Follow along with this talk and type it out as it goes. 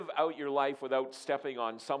out your life without stepping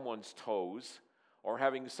on someone's toes or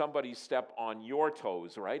having somebody step on your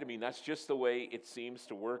toes, right? I mean, that's just the way it seems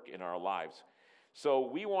to work in our lives. So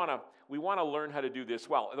we want to learn how to do this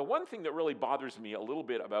well. And the one thing that really bothers me a little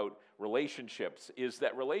bit about relationships is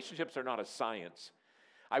that relationships are not a science.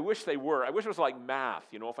 I wish they were. I wish it was like math.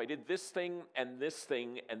 If I did this thing and this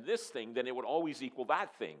thing and this thing, then it would always equal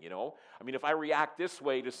that thing, I mean, if I react this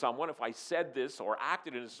way to someone, if I said this or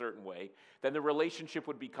acted in a certain way, then the relationship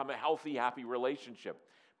would become a healthy, happy relationship.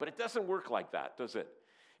 But it doesn't work like that, does it?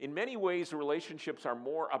 In many ways, relationships are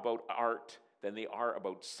more about art than they are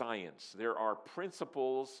about science. There are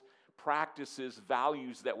principles, practices,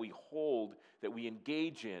 values that we hold, that we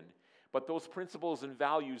engage in. But those principles and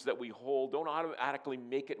values that we hold don't automatically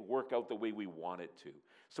make it work out the way we want it to.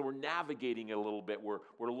 So we're navigating it a little bit.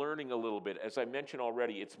 We're learning a little bit. As I mentioned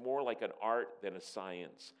already, it's more like an art than a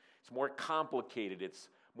science. It's more complicated. It's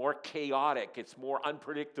more chaotic. It's more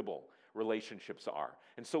unpredictable. Relationships are.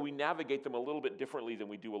 And so we navigate them a little bit differently than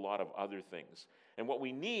we do a lot of other things. And what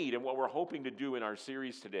we need and what we're hoping to do in our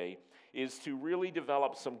series today is to really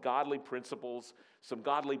develop some godly principles, some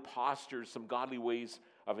godly postures, some godly ways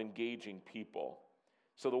of engaging people.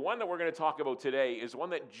 So the one that we're going to talk about today is one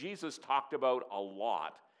that Jesus talked about a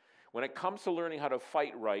lot. When it comes to learning how to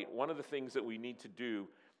fight right, one of the things that we need to do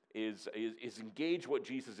is engage what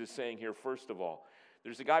Jesus is saying here first of all.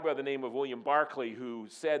 There's a guy by the name of William Barclay who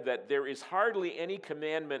said that there is hardly any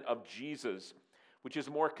commandment of Jesus which is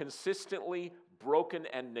more consistently broken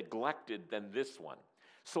and neglected than this one.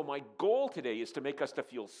 So my goal today is to make us to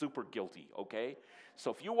feel super guilty, okay? So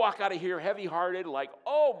if you walk out of here heavy-hearted, like,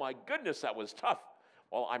 oh my goodness, that was tough.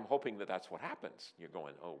 Well, I'm hoping that that's what happens. You're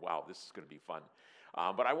going, oh wow, this is going to be fun.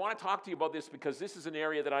 But I want to talk to you about this because this is an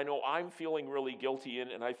area that I know I'm feeling really guilty in,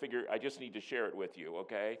 and I figure I just need to share it with you,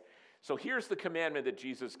 okay? So here's the commandment that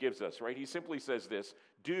Jesus gives us, right? He simply says this,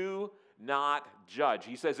 do not judge.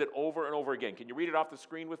 He says it over and over again. Can you read it off the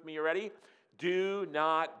screen with me already? Do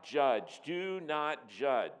not judge. Do not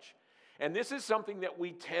judge. And this is something that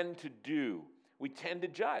we tend to do. We tend to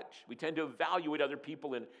judge. We tend to evaluate other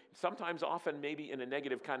people in sometimes, often, maybe in a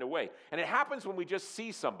negative kind of way. And it happens when we just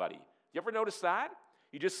see somebody. You ever notice that?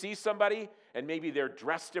 You just see somebody, and maybe they're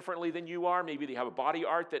dressed differently than you are. Maybe they have a body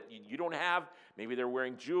art that you don't have. Maybe they're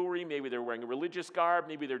wearing jewelry. Maybe they're wearing a religious garb.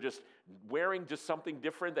 Maybe they're just wearing just something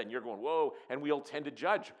different, and you're going, whoa, and we'll tend to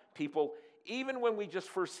judge people even when we just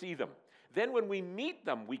first see them. Then when we meet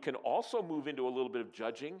them, we can also move into a little bit of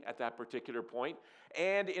judging at that particular point.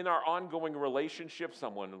 And in our ongoing relationship,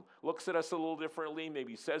 someone looks at us a little differently,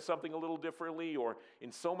 maybe says something a little differently, or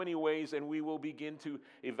in so many ways, and we will begin to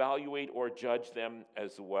evaluate or judge them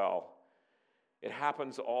as well. It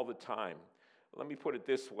happens all the time. Let me put it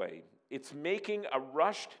this way. It's making a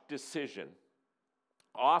rushed decision,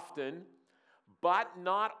 often, but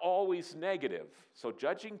not always negative. So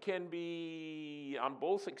judging can be on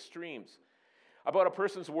both extremes. About a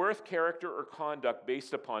person's worth, character, or conduct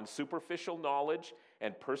based upon superficial knowledge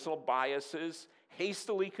and personal biases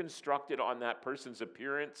hastily constructed on that person's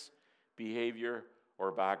appearance, behavior,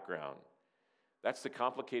 or background. That's the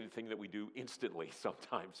complicated thing that we do instantly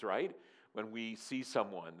sometimes, right? When we see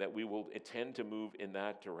someone, that we will tend to move in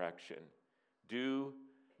that direction. Do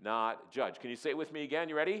not judge. Can you say it with me again?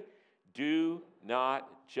 You ready? Do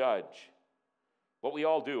not judge. Well, we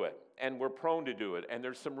all do it, and we're prone to do it, and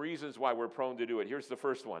there's some reasons why we're prone to do it. Here's the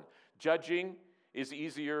first one. Judging is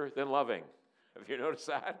easier than loving. Have you noticed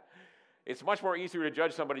that? It's much more easier to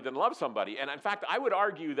judge somebody than love somebody, and in fact, I would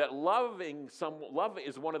argue that love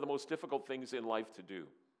is one of the most difficult things in life to do,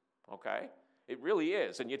 okay? It really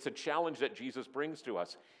is, and it's a challenge that Jesus brings to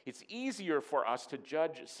us. It's easier for us to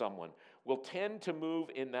judge someone. We'll tend to move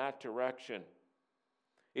in that direction.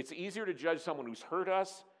 It's easier to judge someone who's hurt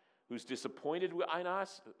us, who's disappointed in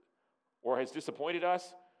us, or has disappointed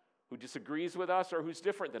us, who disagrees with us, or who's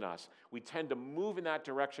different than us. We tend to move in that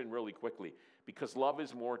direction really quickly because love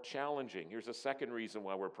is more challenging. Here's a second reason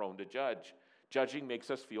why we're prone to judge. Judging makes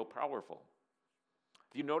us feel powerful.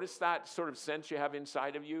 Do you notice that sort of sense you have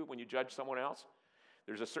inside of you when you judge someone else?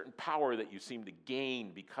 There's a certain power that you seem to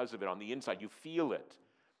gain because of it on the inside. You feel it.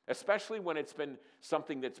 Especially when it's been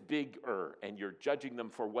something that's bigger and you're judging them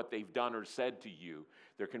for what they've done or said to you.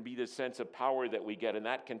 There can be this sense of power that we get, and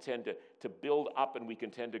that can tend to build up, and we can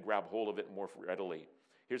tend to grab hold of it more readily.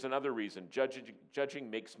 Here's another reason. Judging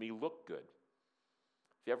makes me look good.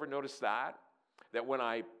 Have you ever noticed that? That when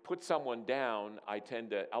I put someone down, I tend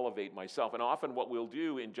to elevate myself. And often what we'll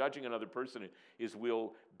do in judging another person is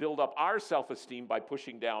we'll build up our self-esteem by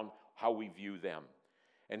pushing down how we view them.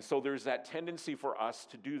 And so there's that tendency for us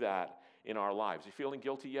to do that in our lives. You feeling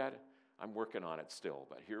guilty yet? I'm working on it still,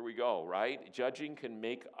 but here we go, right? Judging can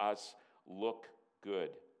make us look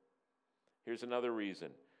good. Here's another reason.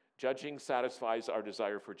 Judging satisfies our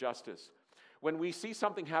desire for justice. When we see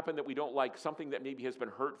something happen that we don't like, something that maybe has been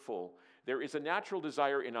hurtful, there is a natural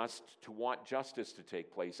desire in us to want justice to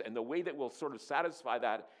take place. And the way that we'll sort of satisfy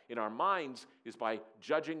that in our minds is by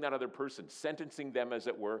judging that other person, sentencing them, as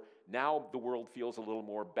it were. Now the world feels a little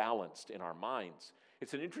more balanced in our minds.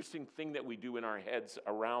 It's an interesting thing that we do in our heads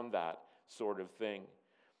around that sort of thing.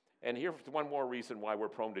 And here's one more reason why we're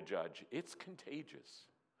prone to judge. It's contagious.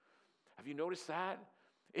 Have you noticed that?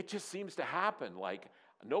 It just seems to happen. Like,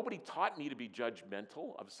 nobody taught me to be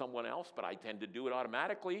judgmental of someone else, but I tend to do it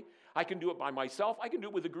automatically. I can do it by myself. I can do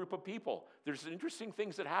it with a group of people. There's interesting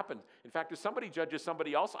things that happen. In fact, if somebody judges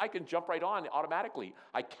somebody else, I can jump right on automatically.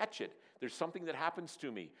 I catch it. There's something that happens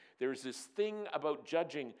to me. There's this thing about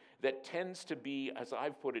judging that tends to be, as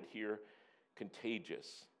I've put it here,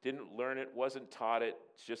 contagious. Didn't learn it, wasn't taught it.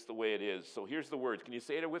 It's just the way it is. So here's the words. Can you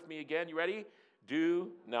say it with me again? You ready?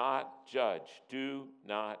 Do not judge. Do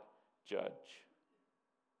not judge.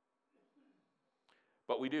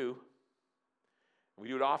 But we do. We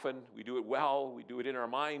do it often. We do it well. We do it in our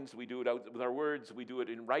minds. We do it out with our words. We do it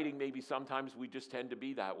in writing maybe sometimes. We just tend to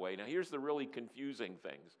be that way. Now here's the really confusing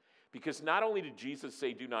things. Because not only did Jesus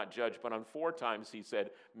say do not judge, but on 4 times he said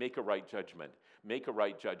make a right judgment. Make a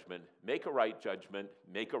right judgment. Make a right judgment.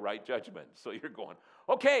 Make a right judgment. So you're going,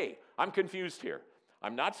 okay, I'm confused here.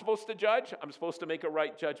 I'm not supposed to judge. I'm supposed to make a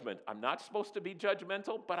right judgment. I'm not supposed to be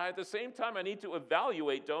judgmental, but at the same time, I need to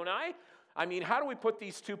evaluate, don't I? I mean, how do we put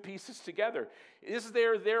these two pieces together? Is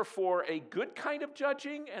there, therefore, a good kind of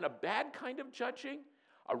judging and a bad kind of judging?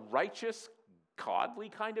 A righteous, godly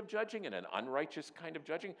kind of judging and an unrighteous kind of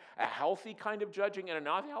judging? A healthy kind of judging and a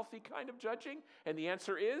not healthy kind of judging? And the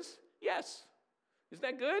answer is yes. Isn't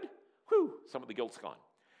that good? Whew, some of the guilt's gone.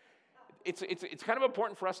 It's kind of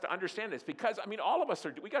important for us to understand this because, I mean, all of us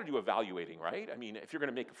we got to do evaluating, right? I mean, if you're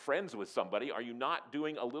going to make friends with somebody, are you not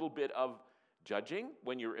doing a little bit of judging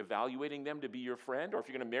when you're evaluating them to be your friend? Or if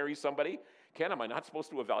you're going to marry somebody, Ken, am I not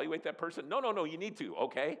supposed to evaluate that person? No, you need to,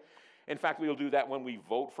 okay? In fact, we'll do that when we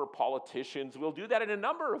vote for politicians. We'll do that in a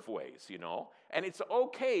number of ways, you know? And it's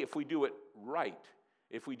okay if we do it right,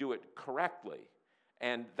 if we do it correctly.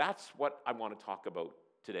 And that's what I want to talk about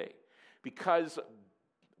today. Because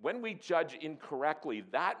when we judge incorrectly,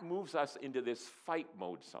 that moves us into this fight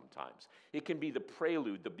mode sometimes. It can be the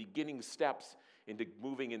prelude, the beginning steps into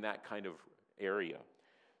moving in that kind of area.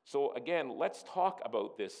 So again, let's talk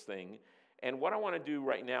about this thing. And what I want to do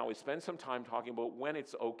right now is spend some time talking about when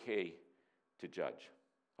it's okay to judge,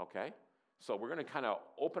 okay? So we're going to kind of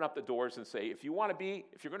open up the doors and say, if you're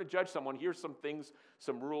going to judge someone, here's some things,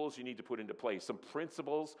 some rules you need to put into place, some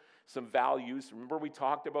principles, some values. Remember we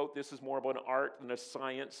talked about this is more about an art than a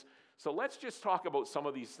science. So let's just talk about some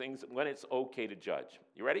of these things when it's okay to judge.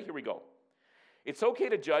 You ready? Here we go. It's okay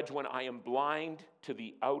to judge when I am blind to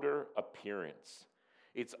the outer appearance.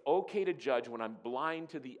 It's okay to judge when I'm blind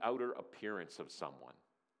to the outer appearance of someone.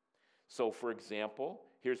 So for example,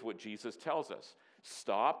 here's what Jesus tells us.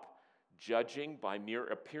 Stop judging by mere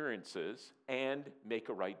appearances and make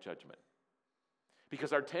a right judgment.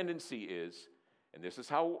 Because our tendency is, and this is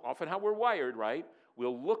how we're wired, right?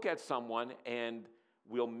 We'll look at someone and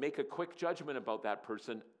we'll make a quick judgment about that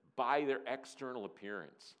person by their external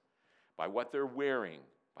appearance, by what they're wearing,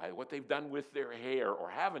 by what they've done with their hair or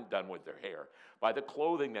haven't done with their hair, by the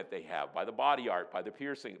clothing that they have, by the body art, by the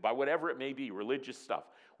piercing, by whatever it may be, religious stuff.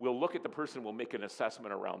 We'll look at the person, we'll make an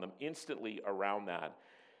assessment around them, instantly around that.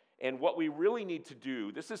 And what we really need to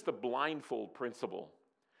do, this is the blindfold principle.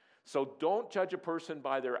 So don't judge a person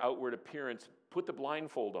by their outward appearance. Put the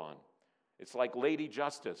blindfold on. It's like Lady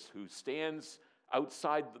Justice, who stands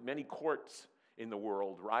outside many courts in the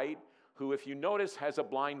world, right? Who, if you notice, has a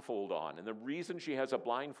blindfold on. And the reason she has a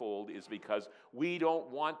blindfold is because we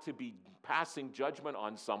don't want to be passing judgment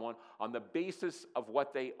on someone on the basis of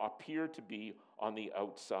what they appear to be on the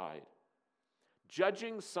outside.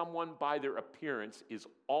 Judging someone by their appearance is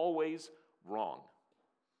always wrong,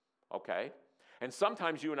 okay? And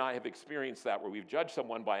sometimes you and I have experienced that where we've judged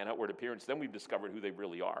someone by an outward appearance, then we've discovered who they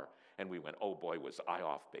really are, and we went, oh boy, was I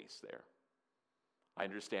off base there. I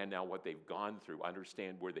understand now what they've gone through,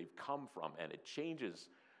 understand where they've come from, and it changes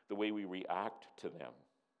the way we react to them.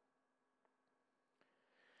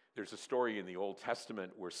 There's a story in the Old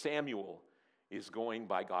Testament where Samuel is going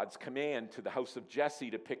by God's command to the house of Jesse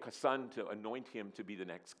to pick a son to anoint him to be the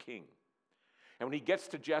next king. And when he gets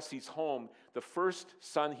to Jesse's home, the first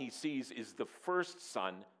son he sees is the first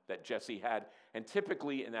son that Jesse had. And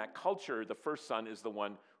typically in that culture, the first son is the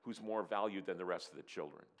one who's more valued than the rest of the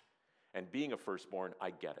children. And being a firstborn,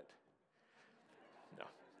 I get it.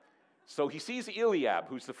 So he sees Eliab,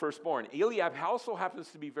 who's the firstborn. Eliab also happens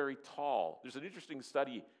to be very tall. There's an interesting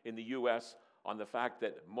study in the U.S. on the fact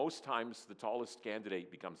that most times the tallest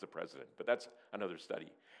candidate becomes the president, but that's another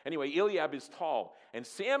study. Anyway, Eliab is tall, and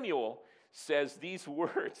Samuel says these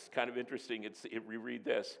words, kind of interesting. We read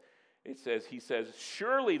this. He says,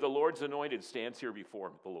 surely the Lord's anointed stands here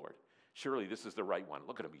before the Lord. Surely this is the right one.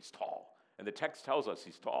 Look at him, he's tall. And the text tells us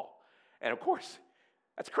he's tall. And of course,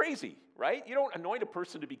 that's crazy, right? You don't anoint a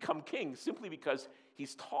person to become king simply because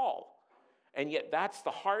he's tall. And yet that's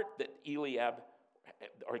the heart that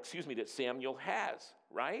that Samuel has,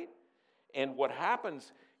 right? And what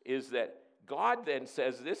happens is that God then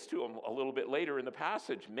says this to him a little bit later in the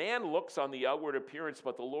passage. Man looks on the outward appearance,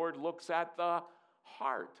 but the Lord looks at the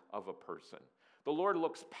heart of a person. The Lord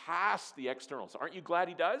looks past the externals. Aren't you glad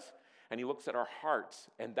he does? And he looks at our hearts,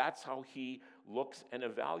 and that's how he looks and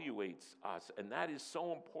evaluates us. And that is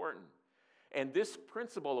so important. And this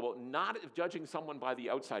principle about not judging someone by the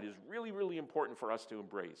outside is really, really important for us to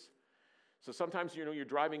embrace. So sometimes, you're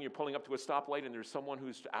driving, you're pulling up to a stoplight, and there's someone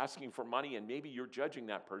who's asking for money, and maybe you're judging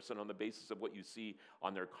that person on the basis of what you see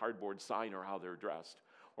on their cardboard sign or how they're dressed.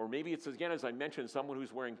 Or maybe it's, again, as I mentioned, someone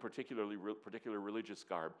who's wearing particular religious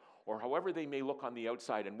garb, or however they may look on the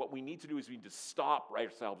outside. And what we need to do is we need to stop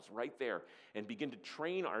ourselves right there and begin to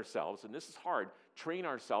train ourselves, and this is hard, train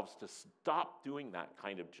ourselves to stop doing that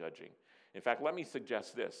kind of judging. In fact, let me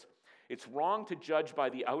suggest this. It's wrong to judge by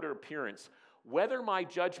the outer appearance, whether my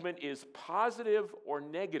judgment is positive or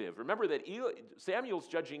negative. Remember that Samuel's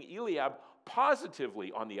judging Eliab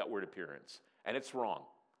positively on the outward appearance, and it's wrong.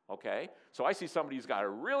 Okay? So I see somebody who's got a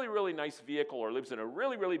really, really nice vehicle or lives in a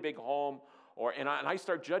really, really big home, and I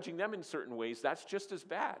start judging them in certain ways. That's just as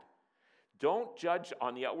bad. Don't judge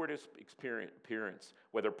on the outward appearance,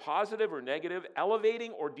 whether positive or negative,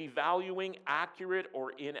 elevating or devaluing, accurate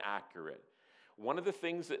or inaccurate. One of the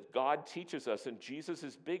things that God teaches us, and Jesus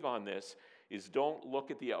is big on this, is don't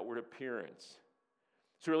look at the outward appearance.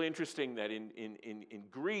 It's really interesting that in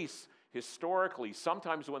Greece, historically,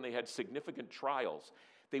 sometimes when they had significant trials,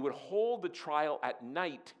 they would hold the trial at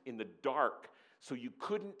night in the dark so you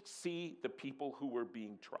couldn't see the people who were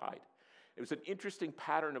being tried. It was an interesting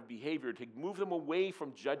pattern of behavior to move them away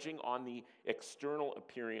from judging on the external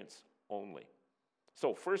appearance only.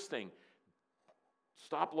 So first thing,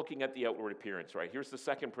 stop looking at the outward appearance, right? Here's the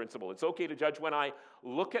second principle. It's okay to judge when I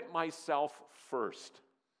look at myself first,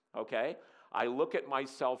 okay? I look at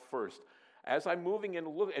myself first. As I'm moving and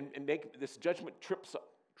look and make this judgment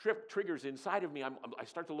triggers inside of me, I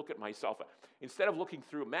start to look at myself. Instead of looking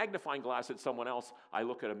through a magnifying glass at someone else, I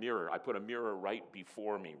look at a mirror. I put a mirror right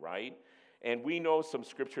before me, right? And we know some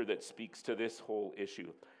scripture that speaks to this whole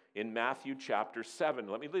issue. In Matthew chapter 7,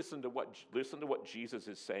 let me listen to what Jesus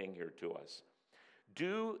is saying here to us.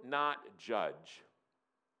 Do not judge.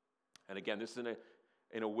 And again, this is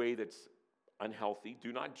in a way that's unhealthy.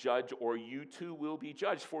 Do not judge, or you too will be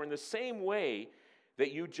judged. For in the same way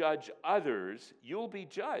that you judge others, you'll be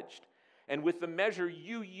judged. And with the measure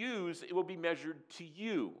you use, it will be measured to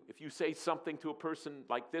you. If you say something to a person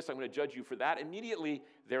like this, I'm going to judge you for that, immediately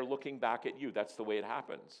they're looking back at you. That's the way it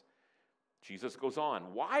happens. Jesus goes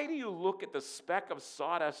on, why do you look at the speck of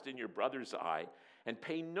sawdust in your brother's eye and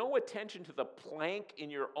pay no attention to the plank in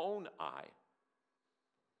your own eye?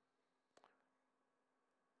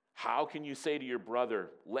 How can you say to your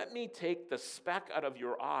brother, let me take the speck out of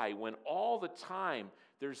your eye, when all the time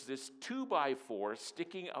there's this 2x4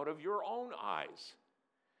 sticking out of your own eyes?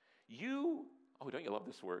 Don't you love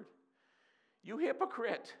this word? You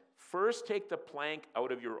hypocrite, first take the plank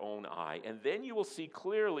out of your own eye, and then you will see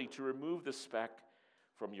clearly to remove the speck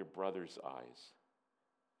from your brother's eyes.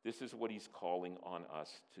 This is what he's calling on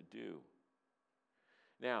us to do.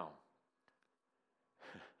 Now,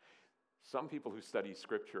 some people who study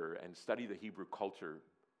Scripture and study the Hebrew culture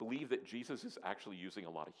believe that Jesus is actually using a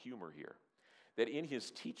lot of humor here. That in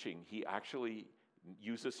his teaching, he actually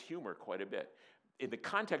uses humor quite a bit. In the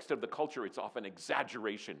context of the culture, it's often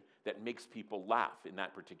exaggeration that makes people laugh in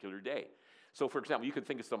that particular day. So, for example, you can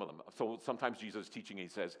think of some of them. So sometimes Jesus is teaching and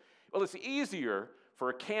he says, well, it's easier for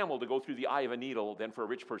a camel to go through the eye of a needle than for a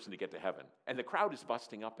rich person to get to heaven. And the crowd is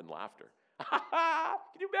busting up in laughter.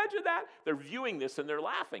 Can you imagine that? They're viewing this and they're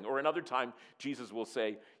laughing. Or another time, Jesus will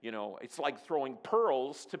say, it's like throwing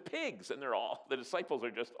pearls to pigs. And the disciples are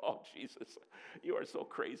just, oh, Jesus, you are so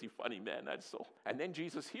crazy funny, man. And then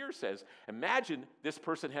Jesus here says, imagine this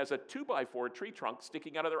person has a 2x4 tree trunk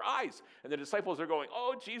sticking out of their eyes. And the disciples are going,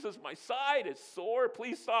 oh, Jesus, my side is sore.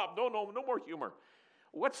 Please stop. No more humor.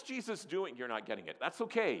 What's Jesus doing? You're not getting it. That's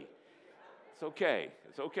okay. It's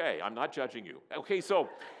okay. I'm not judging you. Okay, so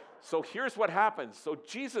here's what happens. So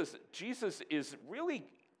Jesus is really,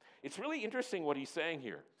 it's really interesting what he's saying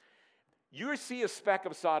here. You see a speck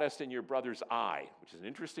of sawdust in your brother's eye, which is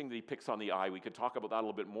interesting that he picks on the eye. We could talk about that a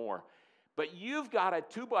little bit more. But you've got a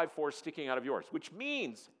 2x4 sticking out of yours, which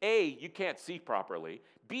means, A, you can't see properly.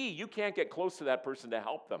 B, you can't get close to that person to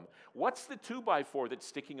help them. What's the 2x4 that's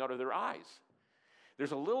sticking out of their eyes?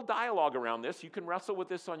 There's a little dialogue around this. You can wrestle with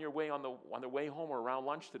this on your way on the way home or around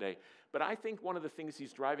lunch today. But I think one of the things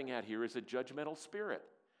he's driving at here is a judgmental spirit.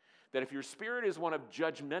 That if your spirit is one of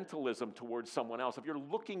judgmentalism towards someone else, if you're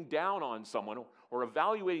looking down on someone or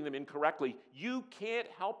evaluating them incorrectly, you can't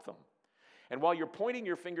help them. And while you're pointing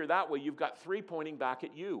your finger that way, you've got 3 pointing back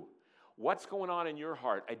at you. What's going on in your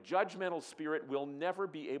heart? A judgmental spirit will never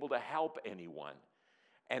be able to help anyone.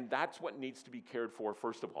 And that's what needs to be cared for,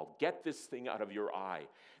 first of all. Get this thing out of your eye.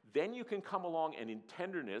 Then you can come along and in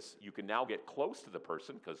tenderness, you can now get close to the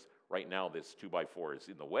person, because right now this 2x4 is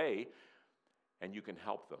in the way, and you can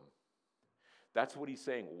help them. That's what he's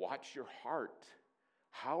saying. Watch your heart.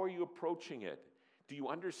 How are you approaching it? Do you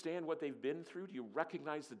understand what they've been through? Do you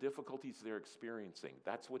recognize the difficulties they're experiencing?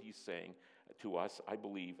 That's what he's saying to us, I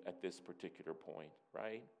believe, at this particular point,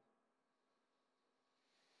 right?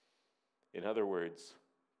 In other words,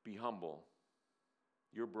 be humble.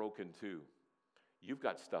 You're broken too. You've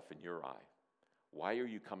got stuff in your eye. Why are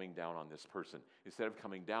you coming down on this person? Instead of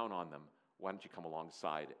coming down on them, why don't you come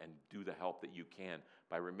alongside and do the help that you can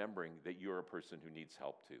by remembering that you're a person who needs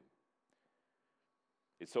help too.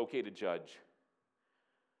 It's okay to judge.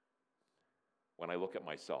 When I look at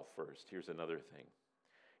myself first, here's another thing.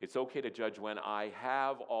 It's okay to judge when I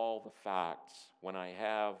have all the facts. When I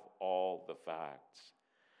have all the facts.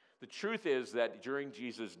 The truth is that during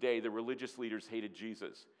Jesus' day, the religious leaders hated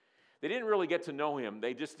Jesus. They didn't really get to know him.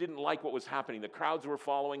 They just didn't like what was happening. The crowds were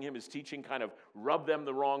following him. His teaching kind of rubbed them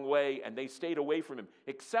the wrong way, and they stayed away from him,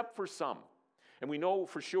 except for some. And we know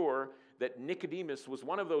for sure that Nicodemus was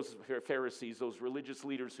one of those Pharisees, those religious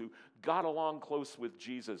leaders who got along close with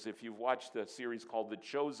Jesus. If you've watched the series called The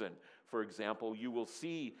Chosen, for example, you will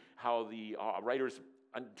see how the writers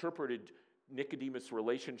interpreted Nicodemus'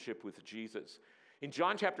 relationship with Jesus. In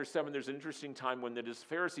John chapter 7, there's an interesting time when the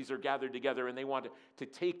Pharisees are gathered together and they want to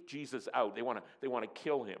take Jesus out. They want to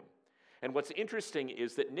kill him. And what's interesting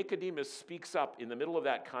is that Nicodemus speaks up in the middle of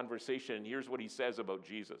that conversation, and here's what he says about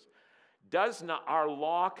Jesus. Does not our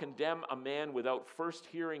law condemn a man without first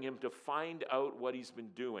hearing him to find out what he's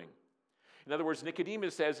been doing? In other words,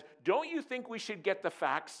 Nicodemus says, don't you think we should get the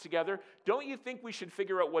facts together? Don't you think we should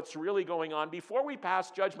figure out what's really going on? Before we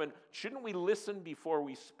pass judgment, shouldn't we listen before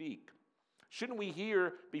we speak? Shouldn't we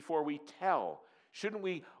hear before we tell? Shouldn't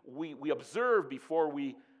we observe before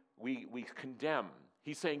we condemn?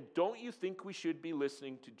 He's saying, don't you think we should be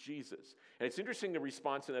listening to Jesus? And it's interesting the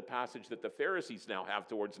response in the passage that the Pharisees now have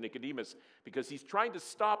towards Nicodemus, because he's trying to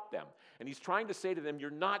stop them. And he's trying to say to them, you're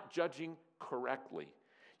not judging correctly.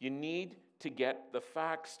 You need to get the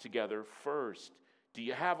facts together first. Do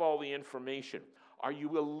you have all the information? Are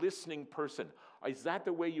you a listening person? Is that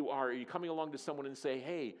the way you are? Are you coming along to someone and say,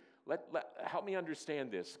 hey, help me understand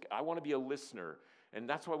this. I want to be a listener. And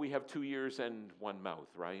that's why we have 2 ears and 1 mouth,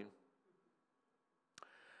 right?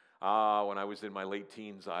 When I was in my late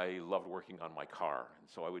teens, I loved working on my car. And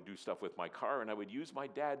so I would do stuff with my car, and I would use my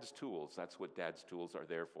dad's tools. That's what dad's tools are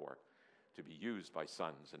there for, to be used by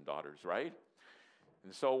sons and daughters, right?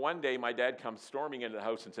 And so one day, my dad comes storming into the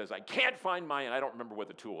house and says, I can't find my, and I don't remember what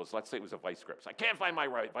the tool was. Let's say it was a vice grips. I can't find my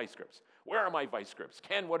vice grips. Where are my vice grips?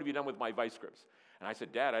 Ken, what have you done with my vice grips? And I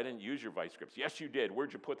said, Dad, I didn't use your vice grips. Yes, you did.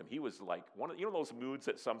 Where'd you put them? He was like, those moods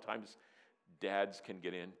that sometimes dads can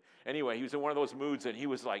get in. Anyway, he was in one of those moods, and he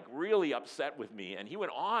was like really upset with me, and he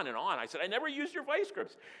went on and on. I said, I never used your vice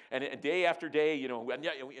grips. And day after day,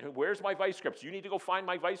 where's my vice grips? You need to go find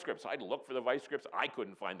my vice grips. I'd look for the vice grips. I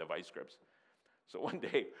couldn't find the vice grips. So one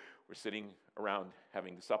day, we're sitting around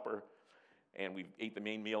having supper, and we ate the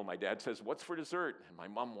main meal. My dad says, what's for dessert? And my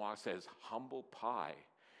mom says, humble pie.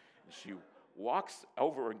 And she walks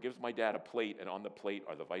over and gives my dad a plate, and on the plate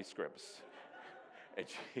are the vice grips. And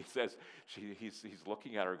he says, he's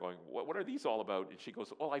looking at her going, what are these all about? And she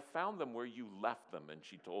goes, I found them where you left them. And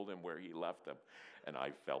she told him where he left them. And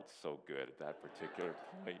I felt so good at that particular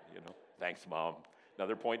point, Thanks, Mom.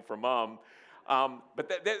 Another point for Mom.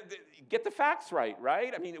 But get the facts right?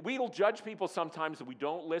 I mean, we'll judge people sometimes if we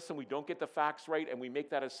don't listen, we don't get the facts right, and we make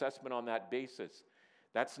that assessment on that basis.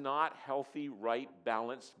 That's not healthy, right,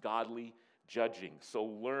 balanced, godly judging. So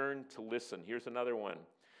learn to listen. Here's another one.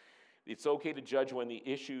 It's okay to judge when the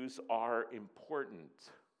issues are important.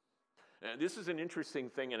 Now, this is an interesting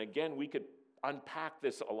thing, and again, we could unpack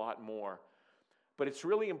this a lot more. But it's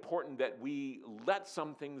really important that we let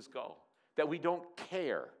some things go, that we don't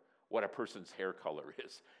care what a person's hair color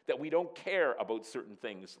is, that we don't care about certain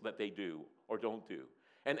things that they do or don't do.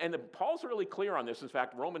 And Paul's really clear on this. In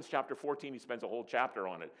fact, Romans chapter 14, he spends a whole chapter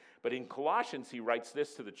on it. But in Colossians, he writes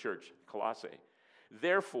this to the church, Colossae.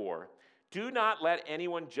 Therefore, do not let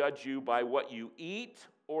anyone judge you by what you eat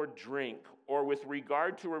or drink, or with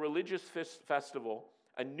regard to a religious festival,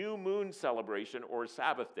 a new moon celebration, or a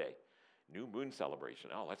Sabbath day. New moon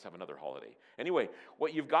celebration. Oh, let's have another holiday. Anyway,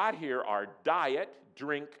 what you've got here are diet,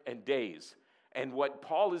 drink, and days. And what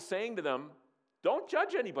Paul is saying to them, don't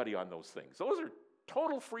judge anybody on those things. Those are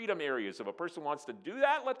total freedom areas. If a person wants to do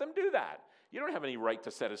that, let them do that. You don't have any right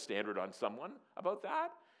to set a standard on someone about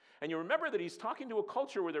that. And you remember that he's talking to a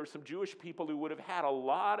culture where there were some Jewish people who would have had a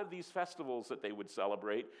lot of these festivals that they would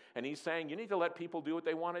celebrate. And he's saying, you need to let people do what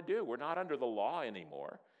they want to do. We're not under the law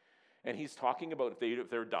anymore. And he's talking about if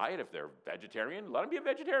their diet, if they're vegetarian, let them be a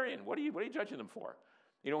vegetarian. What are you judging them for?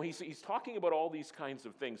 You know, he's talking about all these kinds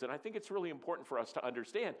of things. And I think it's really important for us to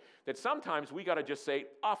understand that sometimes we got to just say,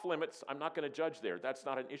 off limits, I'm not going to judge there. That's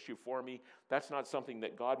not an issue for me. That's not something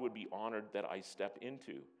that God would be honored that I step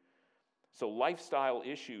into. So lifestyle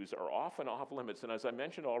issues are often off limits. And as I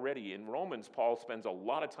mentioned already, in Romans, Paul spends a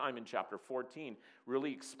lot of time in chapter 14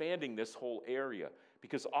 really expanding this whole area.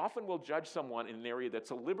 Because often we'll judge someone in an area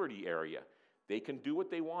that's a liberty area. They can do what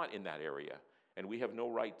they want in that area. And we have no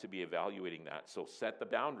right to be evaluating that. So set the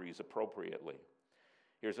boundaries appropriately.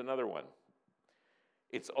 Here's another one.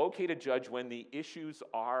 It's okay to judge when the issues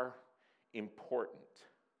are important.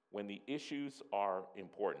 When the issues are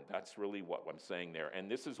important. That's really what I'm saying there. And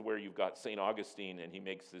this is where you've got St. Augustine, and he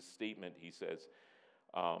makes this statement. He says,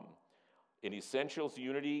 in essentials,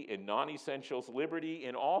 unity. In non-essentials, liberty.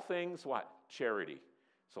 In all things, what? Charity.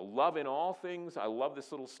 So love in all things. I love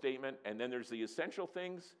this little statement. And then there's the essential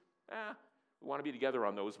things. We want to be together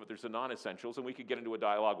on those, but there's the non-essentials. And we could get into a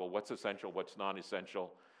dialogue. Well, what's essential? What's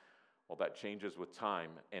non-essential? Well, that changes with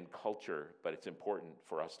time and culture, but it's important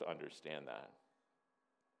for us to understand that.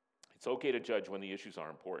 It's okay to judge when the issues are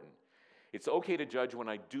important. It's okay to judge when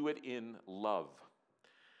I do it in love.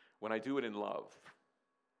 When I do it in love.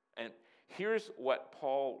 And here's what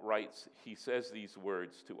Paul writes. He says these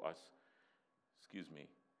words to us.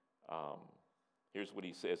 Here's what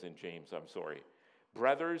he says in James,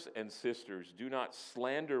 Brothers and sisters, do not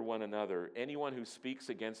slander one another. Anyone who speaks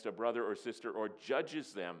against a brother or sister or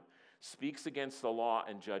judges them speaks against the law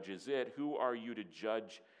and judges it. Who are you to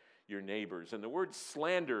judge your neighbors? And the word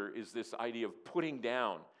slander is this idea of putting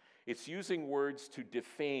down. It's using words to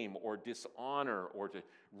defame or dishonor or to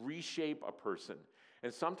reshape a person.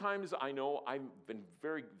 And sometimes I know I've been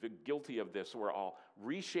very guilty of this, where I'll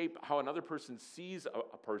reshape how another person sees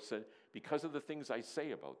a person because of the things I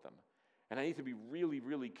say about them. And I need to be really,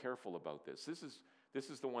 really careful about this. This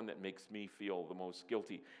is the one that makes me feel the most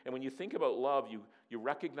guilty. And when you think about love, you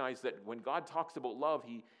recognize that when God talks about love,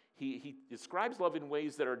 he describes love in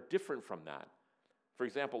ways that are different from that. For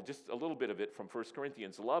example, just a little bit of it from 1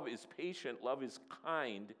 Corinthians. Love is patient, love is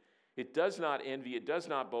kind. It does not envy, it does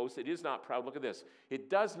not boast, it is not proud. Look at this. It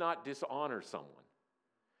does not dishonor someone.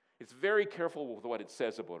 It's very careful with what it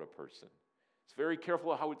says about a person. It's very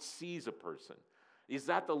careful how it sees a person. Is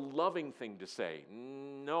that the loving thing to say?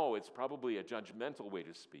 No, it's probably a judgmental way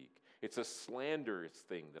to speak. It's a slanderous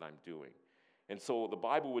thing that I'm doing. And so the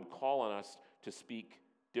Bible would call on us to speak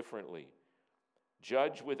differently.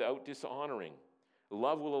 Judge without dishonoring.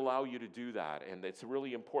 Love will allow you to do that. And it's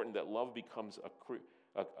really important that love becomes a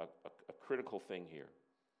critical thing here.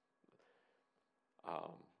 I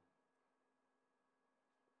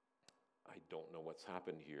don't know what's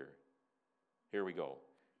happened here. Here we go.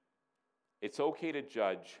 It's okay to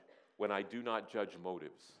judge when I do not judge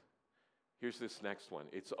motives. Here's this next one.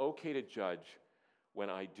 It's okay to judge when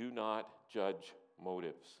I do not judge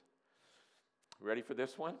motives. Ready for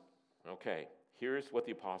this one? Okay. Here's what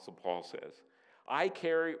the Apostle Paul says. I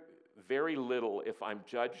care very little if I'm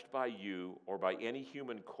judged by you or by any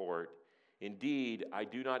human court. Indeed, I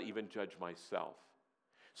do not even judge myself.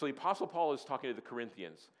 So the Apostle Paul is talking to the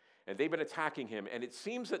Corinthians, and they've been attacking him. And it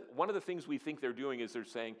seems that one of the things we think they're doing is they're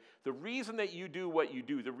saying, the reason that you do what you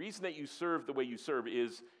do, the reason that you serve the way you serve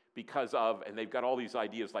is because of, and they've got all these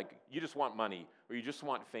ideas like you just want money or you just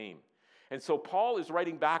want fame. And so Paul is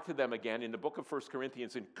writing back to them again in the book of 1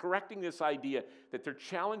 Corinthians and correcting this idea that they're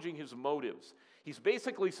challenging his motives. He's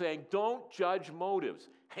basically saying, don't judge motives.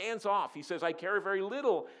 Hands off. He says, I care very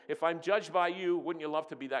little if I'm judged by you. Wouldn't you love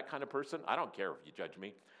to be that kind of person? I don't care if you judge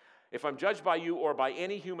me. If I'm judged by you or by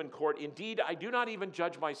any human court, indeed, I do not even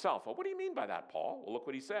judge myself. Well, what do you mean by that, Paul? Well, look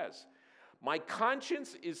what he says. My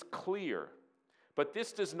conscience is clear, but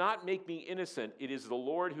this does not make me innocent. It is the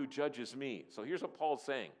Lord who judges me. So here's what Paul's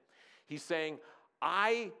saying. He's saying,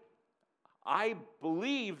 I I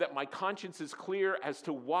believe that my conscience is clear as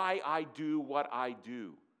to why I do what I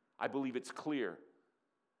do. I believe it's clear.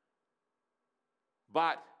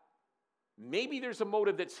 But maybe there's a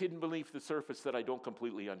motive that's hidden beneath the surface that I don't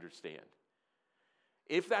completely understand.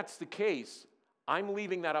 If that's the case, I'm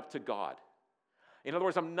leaving that up to God. In other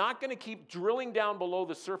words, I'm not going to keep drilling down below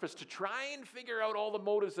the surface to try and figure out all the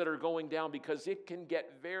motives that are going down, because it can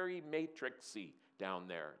get very matrixy down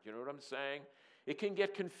there. Do you know what I'm saying? It can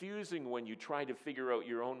get confusing when you try to figure out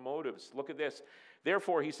your own motives. Look at this.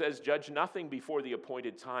 Therefore, he says, judge nothing before the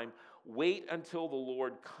appointed time. Wait until the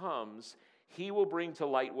Lord comes. He will bring to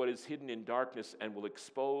light what is hidden in darkness and will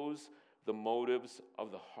expose the motives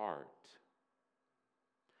of the heart.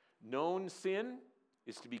 Known sin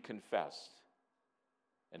is to be confessed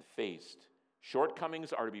and faced.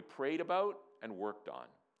 Shortcomings are to be prayed about and worked on.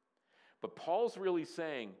 But Paul's really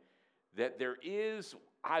saying that there is,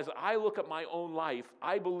 as I look at my own life,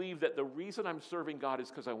 I believe that the reason I'm serving God is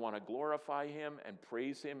because I want to glorify Him and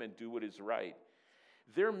praise Him and do what is right.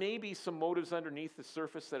 There may be some motives underneath the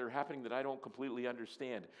surface that are happening that I don't completely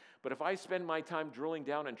understand. But if I spend my time drilling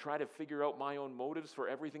down and try to figure out my own motives for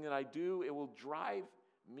everything that I do, it will drive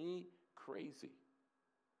me crazy.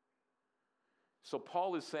 So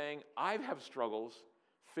Paul is saying, I have struggles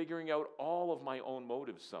figuring out all of my own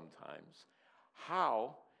motives sometimes.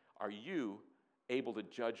 How are you able to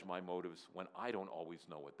judge my motives when I don't always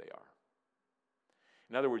know what they are?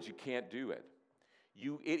 In other words, you can't do it.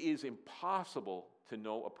 It is impossible to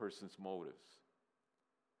know a person's motives.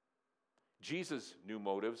 Jesus knew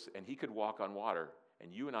motives, and he could walk on water,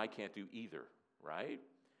 and you and I can't do either, right?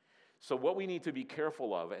 So what we need to be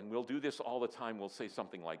careful of, and we'll do this all the time, we'll say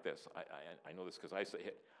something like this. I know this because I say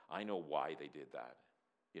it. I know why they did that.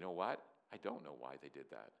 You know what? I don't know why they did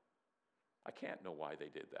that. I can't know why they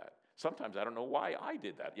did that. Sometimes I don't know why I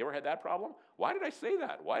did that. You ever had that problem? Why did I say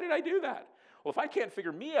that? Why did I do that? Well, if I can't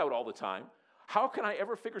figure me out all the time, how can I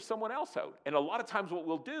ever figure someone else out? And a lot of times what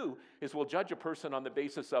we'll do is we'll judge a person on the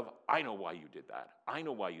basis of, I know why you did that. I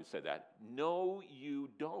know why you said that. No, you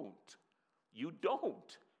don't. You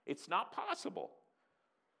don't. It's not possible.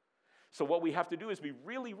 So what we have to do is be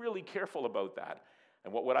really, really careful about that.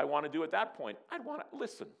 And what would I want to do at that point? I'd want to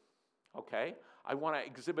listen, okay? I want to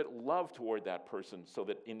exhibit love toward that person so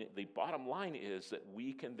that the bottom line is that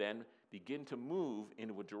we can then begin to move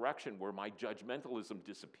into a direction where my judgmentalism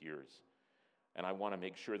disappears. And I want to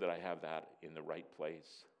make sure that I have that in the right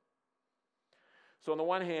place. So on the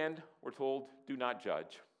one hand, we're told, do not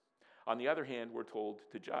judge. On the other hand, we're told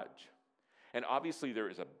to judge. And obviously there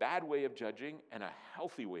is a bad way of judging and a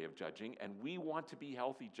healthy way of judging, and we want to be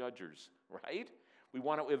healthy judgers, right? We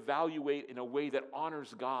want to evaluate in a way that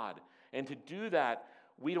honors God. And to do that,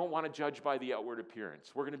 we don't want to judge by the outward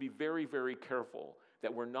appearance. We're going to be very, very careful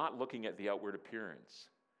that we're not looking at the outward appearance.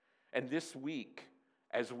 And this week,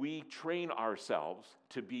 as we train ourselves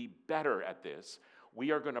to be better at this,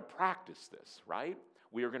 we are going to practice this, right?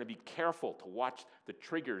 We are going to be careful to watch the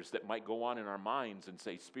triggers that might go on in our minds and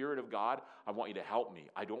say, Spirit of God, I want you to help me.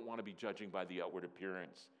 I don't want to be judging by the outward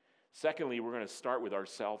appearance. Secondly, we're going to start with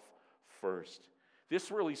ourselves first.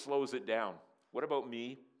 This really slows it down. What about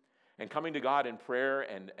me? And coming to God in prayer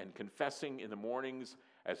and confessing in the mornings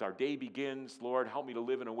as our day begins, Lord, help me to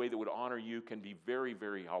live in a way that would honor you, can be very,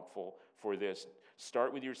 very helpful for this.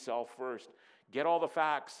 Start with yourself first. Get all the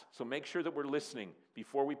facts, so make sure that we're listening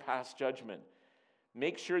before we pass judgment.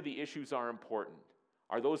 Make sure the issues are important.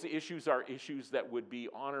 Are those issues that would be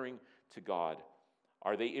honoring to God?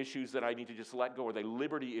 Are they issues that I need to just let go? Are they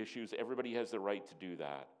liberty issues? Everybody has the right to do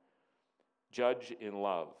that. Judge in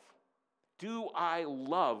love. Do I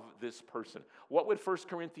love this person? What would 1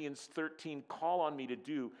 Corinthians 13 call on me to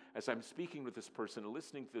do as I'm speaking with this person,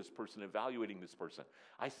 listening to this person, evaluating this person?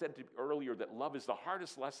 I said earlier that love is the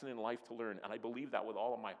hardest lesson in life to learn, and I believe that with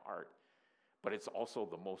all of my heart. But it's also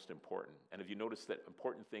the most important. And if you notice that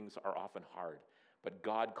important things are often hard, but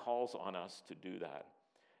God calls on us to do that.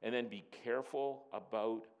 And then be careful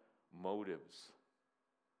about motives.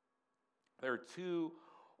 There are two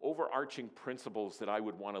overarching principles that I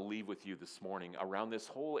would want to leave with you this morning around this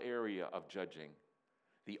whole area of judging,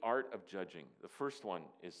 the art of judging. The first one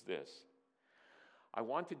is this. I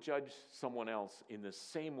want to judge someone else in the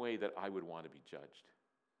same way that I would want to be judged.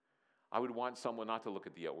 I would want someone not to look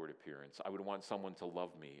at the outward appearance. I would want someone to love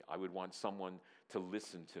me. I would want someone to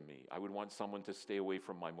listen to me. I would want someone to stay away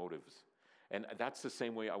from my motives. And that's the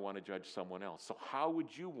same way I want to judge someone else. So how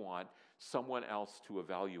would you want someone else to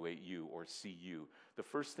evaluate you or see you? The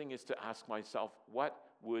first thing is to ask myself, what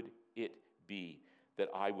would it be that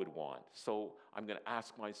I would want? So I'm going to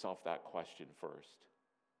ask myself that question first.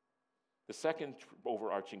 The second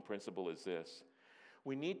overarching principle is this.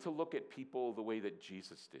 We need to look at people the way that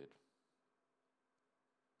Jesus did.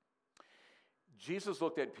 Jesus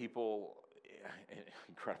looked at people in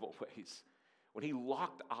incredible ways. When he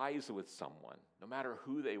locked eyes with someone, no matter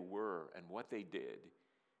who they were and what they did,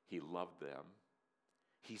 he loved them.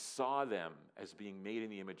 He saw them as being made in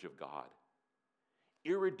the image of God,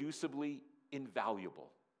 irreducibly invaluable.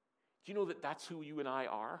 Do you know that that's who you and I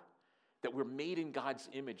are? That we're made in God's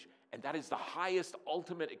image, and that is the highest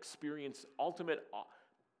ultimate experience, ultimate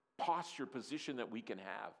posture, position that we can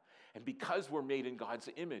have. And because we're made in God's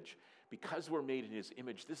image, because we're made in his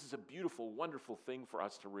image, this is a beautiful, wonderful thing for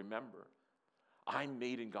us to remember. I'm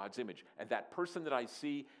made in God's image. And that person that I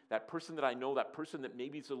see, that person that I know, that person that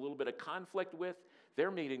maybe it's a little bit of conflict with,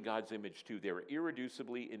 they're made in God's image too. They're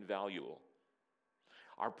irreducibly invaluable.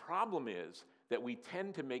 Our problem is that we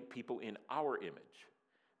tend to make people in our image.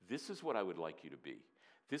 This is what I would like you to be.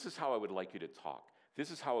 This is how I would like you to talk.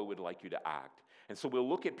 This is how I would like you to act. And so we'll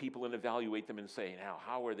look at people and evaluate them and say, now,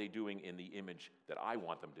 how are they doing in the image that I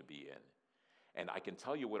want them to be in? And I can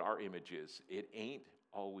tell you what our image is. It ain't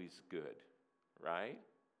always good, right?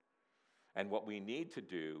 And what we need to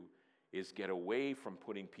do is get away from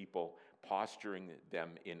putting people, posturing them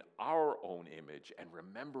in our own image, and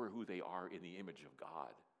remember who they are in the image of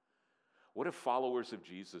God. What if followers of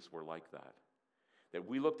Jesus were like that? That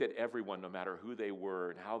we looked at everyone, no matter who they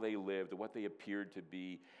were and how they lived, what they appeared to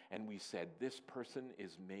be, and we said, this person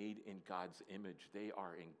is made in God's image. They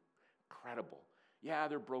are incredible. Yeah,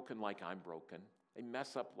 they're broken like I'm broken. They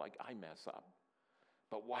mess up like I mess up.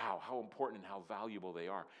 But wow, how important and how valuable they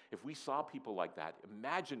are. If we saw people like that,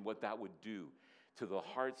 imagine what that would do to the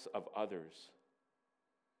hearts of others.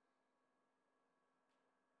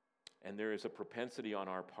 And there is a propensity on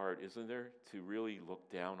our part, isn't there, to really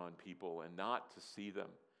look down on people and not to see them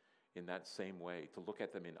in that same way, to look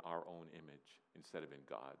at them in our own image instead of in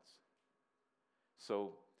God's.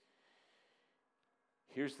 So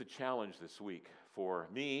here's the challenge this week for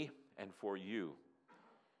me and for you.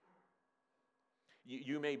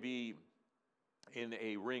 You may be in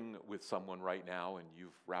a ring with someone right now, and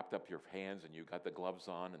you've wrapped up your hands and you've got the gloves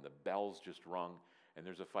on and the bell's just rung and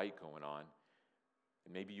there's a fight going on.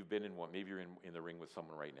 And maybe you've been in one, maybe you're in the ring with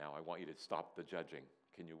someone right now. I want you to stop the judging.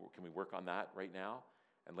 Can we work on that right now?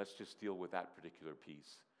 And let's just deal with that particular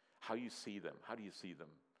piece. How you see them. How do you see them?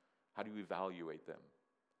 How do you evaluate them?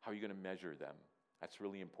 How are you going to measure them? That's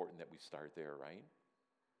really important that we start there, right?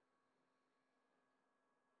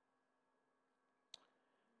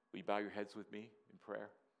 Will you bow your heads with me in prayer?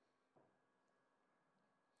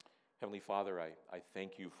 Heavenly Father, I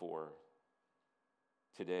thank you for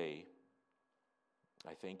today.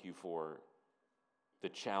 I thank you for the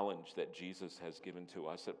challenge that Jesus has given to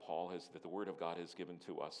us, that the Word of God has given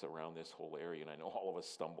to us around this whole area. And I know all of us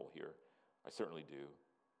stumble here. I certainly do.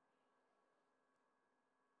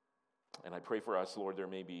 And I pray for us, Lord, there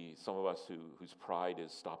may be some of us whose pride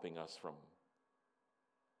is stopping us from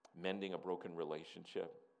mending a broken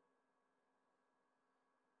relationship.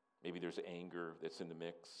 Maybe there's anger that's in the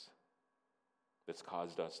mix that's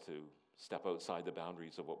caused us to step outside the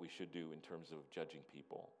boundaries of what we should do in terms of judging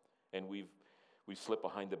people. And we've slipped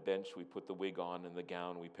behind the bench, we put the wig on and the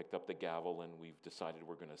gown, we picked up the gavel, and we've decided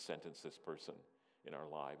we're going to sentence this person in our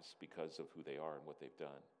lives because of who they are and what they've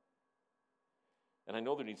done. And I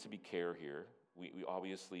know there needs to be care here. We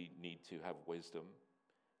obviously need to have wisdom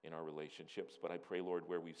in our relationships, but I pray, Lord,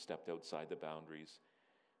 where we've stepped outside the boundaries,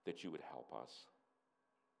 that you would help us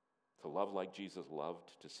to love like Jesus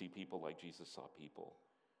loved, to see people like Jesus saw people,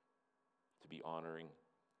 to be honoring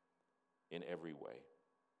in every way.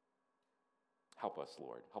 Help us,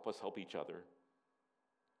 Lord. Help us help each other.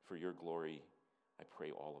 For your glory, I pray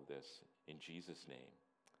all of this in Jesus' name.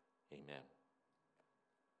 Amen.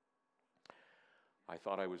 I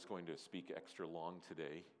thought I was going to speak extra long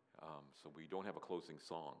today, so we don't have a closing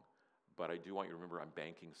song. But I do want you to remember I'm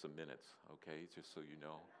banking some minutes, okay, just so you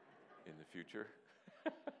know, in the future.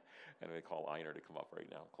 And I call Einar to come up right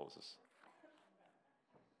now, close us.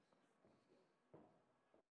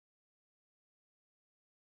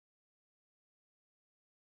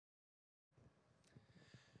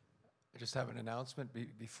 I just have an announcement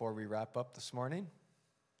before we wrap up this morning.